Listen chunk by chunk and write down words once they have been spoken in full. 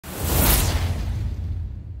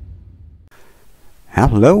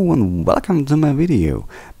Hello and welcome to my video.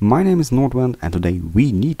 My name is Nordwand and today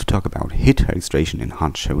we need to talk about hit registration in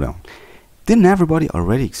Hunt Showdown. Didn't everybody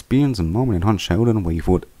already experience a moment in Hunt Showdown where you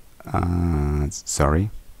thought, sorry,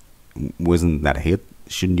 wasn't that a hit?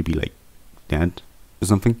 Shouldn't you be like dead or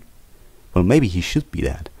something? Well, maybe he should be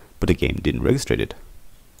dead, but the game didn't register it.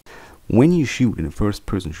 When you shoot in a first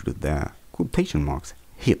person shooter, there quotation marks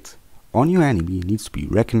hit on your enemy needs to be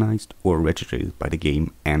recognized or registered by the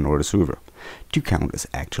game and or the server to count as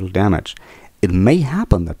actual damage. It may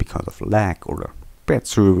happen that because of lag or bad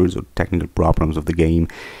servers or technical problems of the game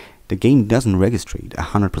doesn't register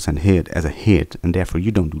 100% hit as a hit and therefore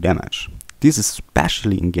you don't do damage. This is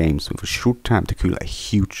especially in games with a short time to kill a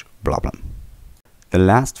huge problem. The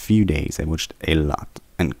last few days I watched a lot,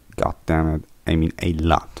 and goddammit, I mean a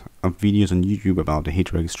lot, of videos on YouTube about the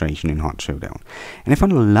hit registration in Hunt Showdown, and I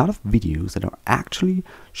found a lot of videos that are actually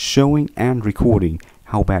showing and recording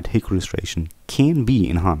how bad hit registration can be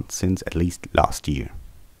in Hunt since at least last year.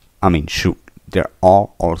 I mean, sure, there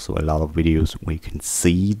are also a lot of videos where you can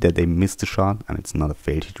see that they missed a shot and it's not a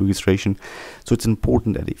failed hit registration, so it's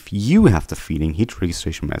important that if you have the feeling hit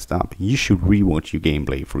registration messed up, you should rewatch your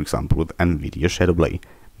gameplay, for example with NVIDIA Shadowplay.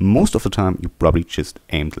 Most of the time you probably just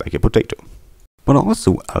aimed like a potato. But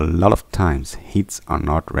also, a lot of times hits are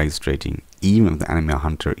not registering even if the enemy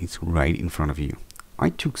hunter is right in front of you. I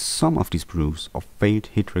took some of these proofs of failed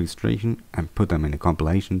hit registration and put them in a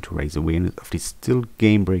compilation to raise awareness of this still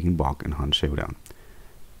game-breaking bug in Hunt Showdown.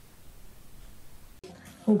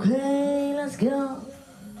 Okay, let's go.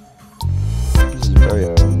 This is very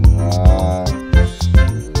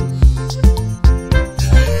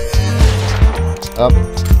up.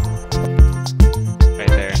 Right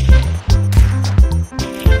there.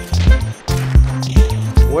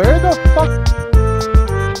 Where the fuck?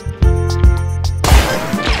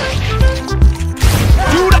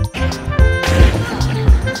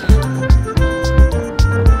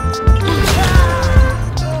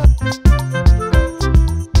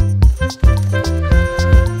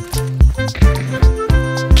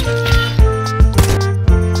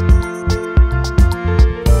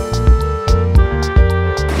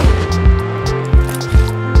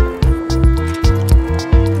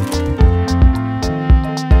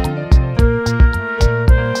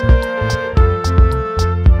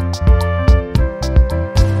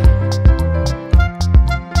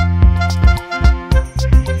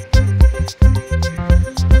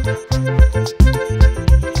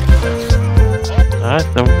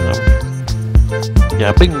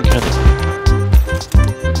 Ja, bingen kan ik.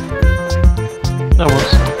 Dat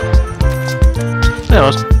was.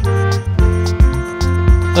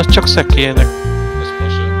 Dat is Choksaki en ik.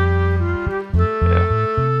 Yeah.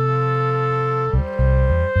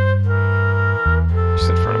 Just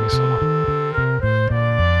in front of me, so.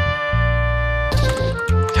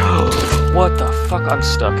 What the fuck? I'm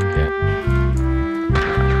stuck again.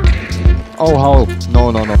 Oh, how?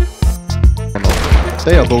 No.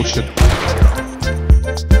 They are bullshit.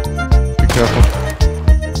 Be careful.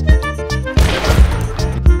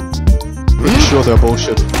 Pretty sure they're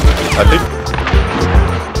bullshit. I think.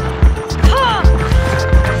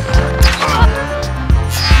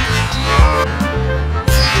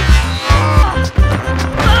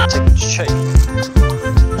 Take shape.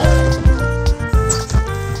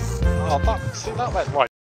 Oh fuck! See, that went right.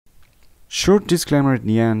 Short disclaimer at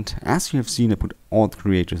the end, as you have seen I put all the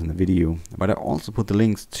creators in the video, but I also put the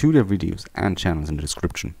links to their videos and channels in the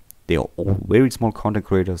description. They are all very small content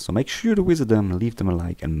creators, so make sure to visit them, leave them a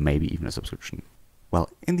like and maybe even a subscription. Well,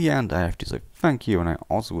 in the end I have to say thank you, and I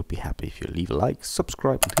also would be happy if you leave a like,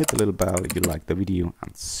 subscribe and hit the little bell if you liked the video,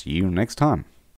 and see you next time.